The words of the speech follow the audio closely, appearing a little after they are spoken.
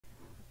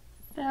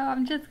So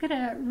I'm just going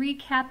to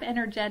recap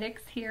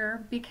energetics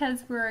here.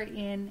 Because we're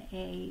in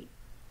a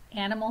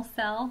animal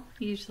cell,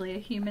 usually a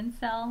human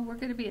cell, we're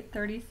going to be at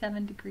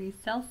 37 degrees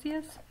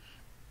Celsius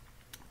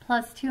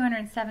plus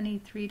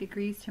 273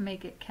 degrees to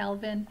make it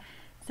Kelvin.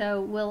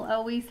 So we'll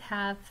always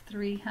have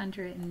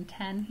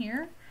 310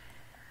 here.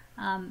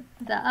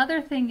 The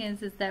other thing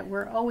is that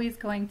we're always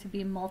going to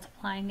be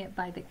multiplying it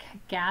by the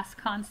gas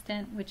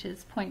constant, which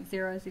is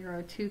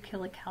 0.002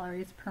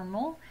 kilocalories per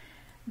mole.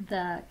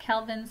 The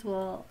kelvins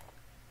will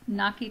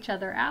knock each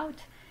other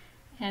out,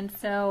 and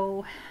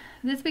so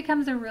this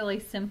becomes a really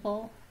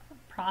simple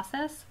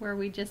process where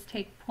we just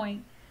take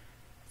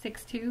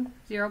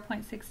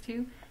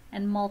 0.62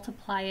 and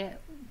multiply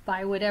it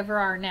by whatever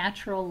our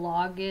natural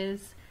log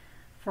is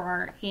for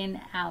our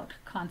in-out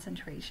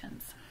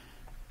concentrations.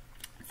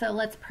 So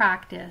let's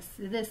practice.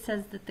 This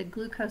says that the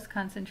glucose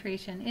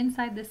concentration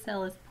inside the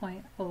cell is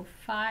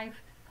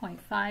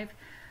 0.5.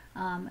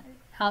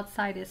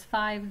 Outside is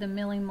 5. The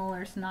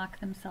millimolars knock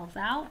themselves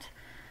out.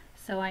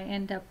 So I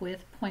end up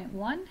with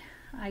 0.1.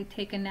 I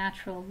take a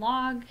natural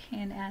log,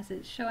 and as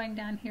it's showing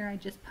down here, I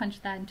just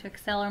punch that into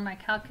Excel or my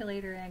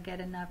calculator, and I get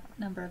a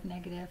number of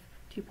negative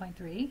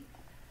 2.3.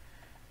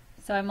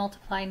 So I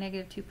multiply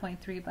negative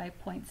 2.3 by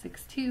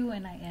 0.62,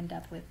 and I end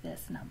up with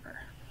this number.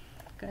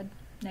 Good,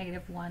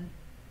 negative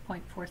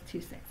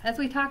 1.426. As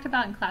we talked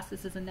about in class,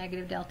 this is a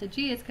negative delta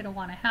G. It's going to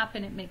want to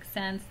happen. It makes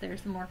sense.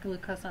 There's more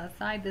glucose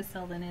outside the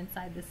cell than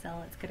inside the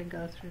cell. It's going to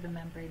go through the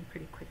membrane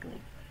pretty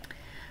quickly.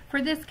 For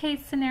this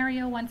case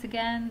scenario, once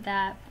again,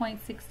 that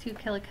 0.62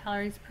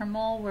 kilocalories per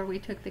mole, where we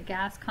took the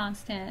gas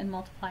constant and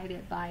multiplied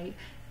it by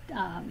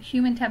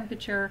human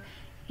temperature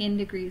in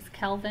degrees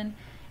Kelvin,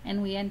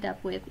 and we end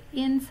up with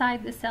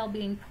inside the cell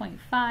being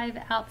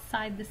 0.5,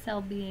 outside the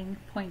cell being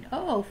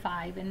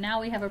 0.005, and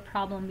now we have a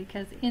problem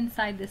because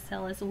inside the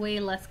cell is way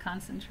less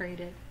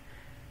concentrated.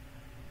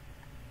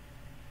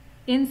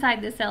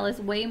 Inside the cell is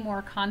way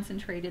more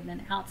concentrated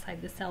than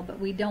outside the cell,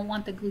 but we don't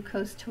want the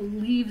glucose to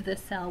leave the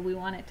cell. We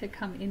want it to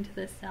come into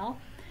the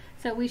cell.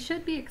 So we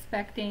should be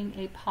expecting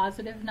a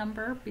positive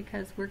number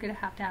because we're going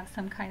to have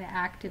some kind of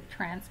active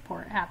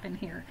transport happen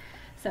here.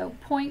 So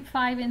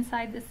 0.5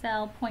 inside the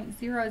cell,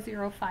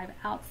 0.005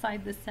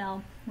 outside the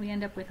cell. We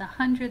end up with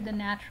 100. The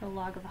natural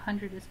log of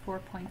 100 is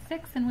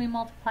 4.6, and we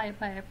multiply it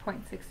by a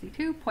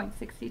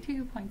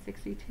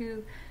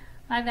 0.62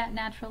 by that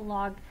natural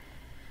log.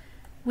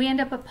 We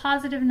end up a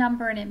positive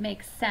number, and it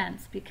makes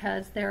sense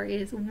because there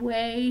is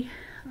way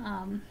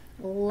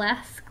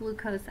less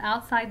glucose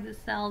outside the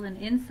cell than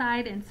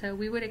inside, and so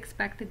we would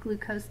expect the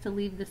glucose to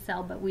leave the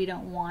cell, but we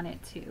don't want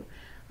it to.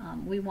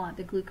 We want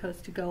the glucose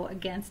to go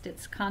against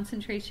its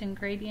concentration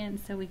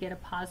gradient, so we get a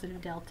positive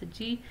delta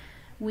G.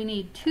 We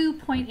need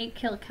 2.8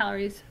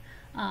 kilocalories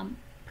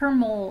per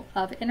mole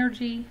of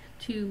energy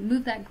to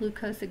move that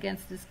glucose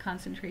against this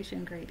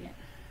concentration gradient.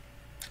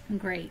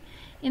 Great.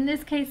 In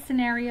this case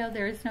scenario,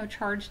 there is no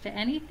charge to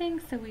anything,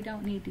 so we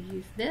don't need to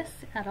use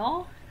this at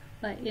all.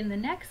 But in the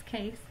next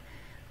case,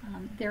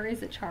 there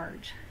is a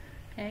charge.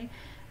 Okay,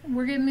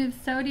 we're going to move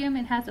sodium.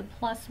 It has a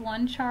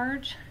 +1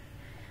 charge.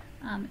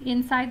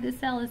 Inside the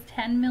cell is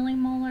 10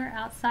 millimolar.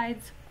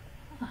 Outside's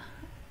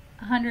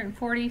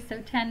 140.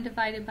 So 10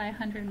 divided by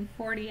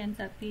 140 ends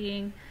up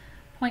being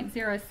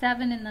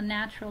 0.07, and the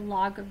natural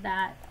log of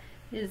that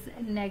is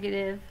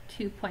negative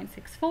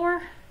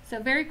 2.64. So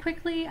very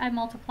quickly, I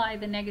multiply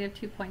the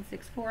negative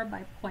 2.64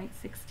 by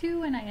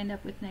 0.62, and I end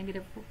up with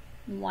negative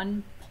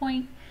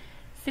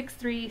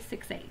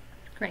 1.6368.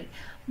 Great.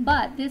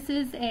 But this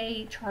is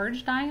a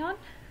charged ion,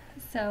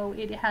 so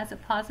it has a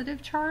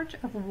positive charge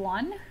of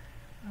 1.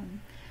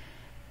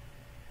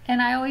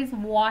 And I always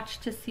watch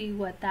to see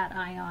what that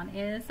ion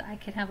is. I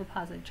can have a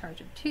positive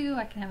charge of 2.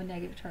 I can have a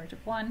negative charge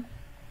of 1.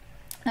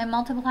 I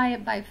multiply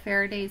it by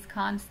Faraday's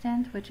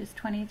constant, which is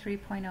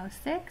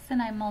 23.06,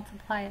 and I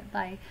multiply it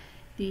by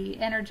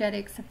the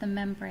energetics of the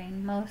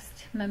membrane.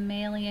 Most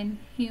mammalian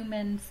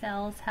human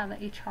cells have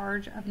a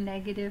charge of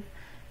negative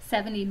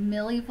 70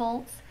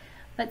 millivolts,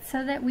 but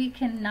so that we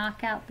can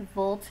knock out the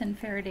volts in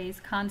Faraday's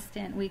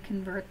constant, we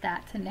convert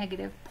that to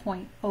negative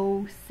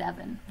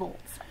 0.07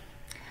 volts.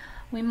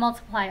 We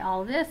multiply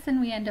all this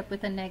and we end up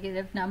with a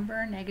negative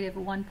number, negative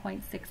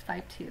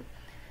 1.652.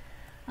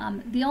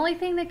 The only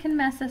thing that can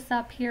mess us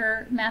up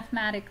here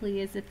mathematically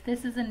is if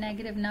this is a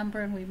negative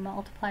number and we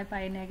multiply by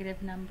a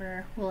negative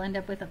number, we'll end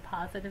up with a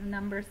positive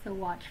number, so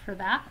watch for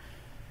that.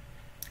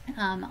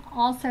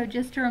 Also,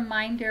 just a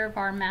reminder of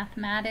our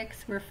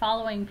mathematics, we're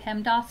following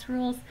PEMDAS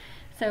rules,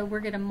 so we're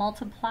going to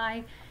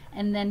multiply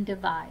and then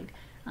divide.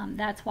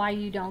 That's why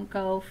you don't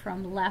go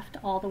from left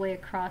all the way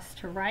across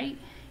to right.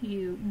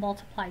 You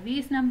multiply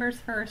these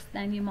numbers first,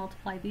 then you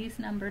multiply these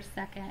numbers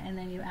second, and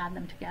then you add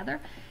them together,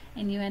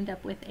 and you end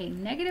up with a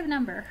negative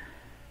number.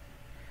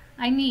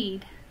 I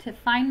need to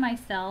find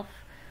myself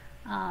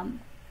 2.8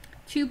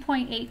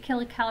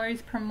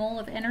 kilocalories per mole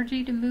of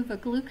energy to move a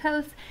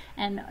glucose,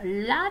 and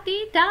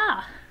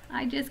la-di-da!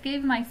 I just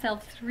gave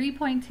myself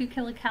 3.2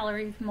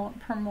 kilocalories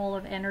per mole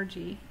of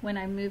energy when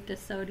I moved a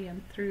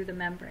sodium through the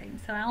membrane.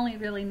 So I only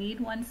really need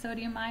one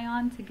sodium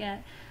ion to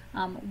get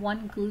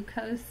one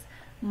glucose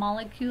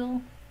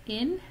molecule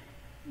in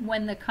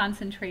when the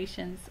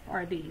concentrations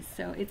are these.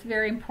 So it's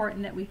very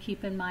important that we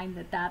keep in mind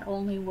that that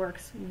only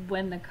works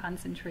when the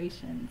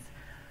concentrations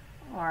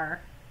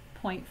are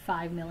 0.5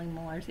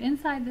 millimolars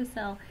inside the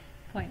cell,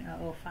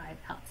 0.005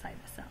 outside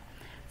the cell.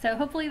 So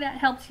hopefully that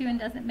helps you and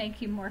doesn't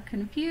make you more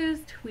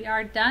confused. We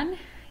are done,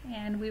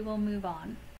 and we will move on.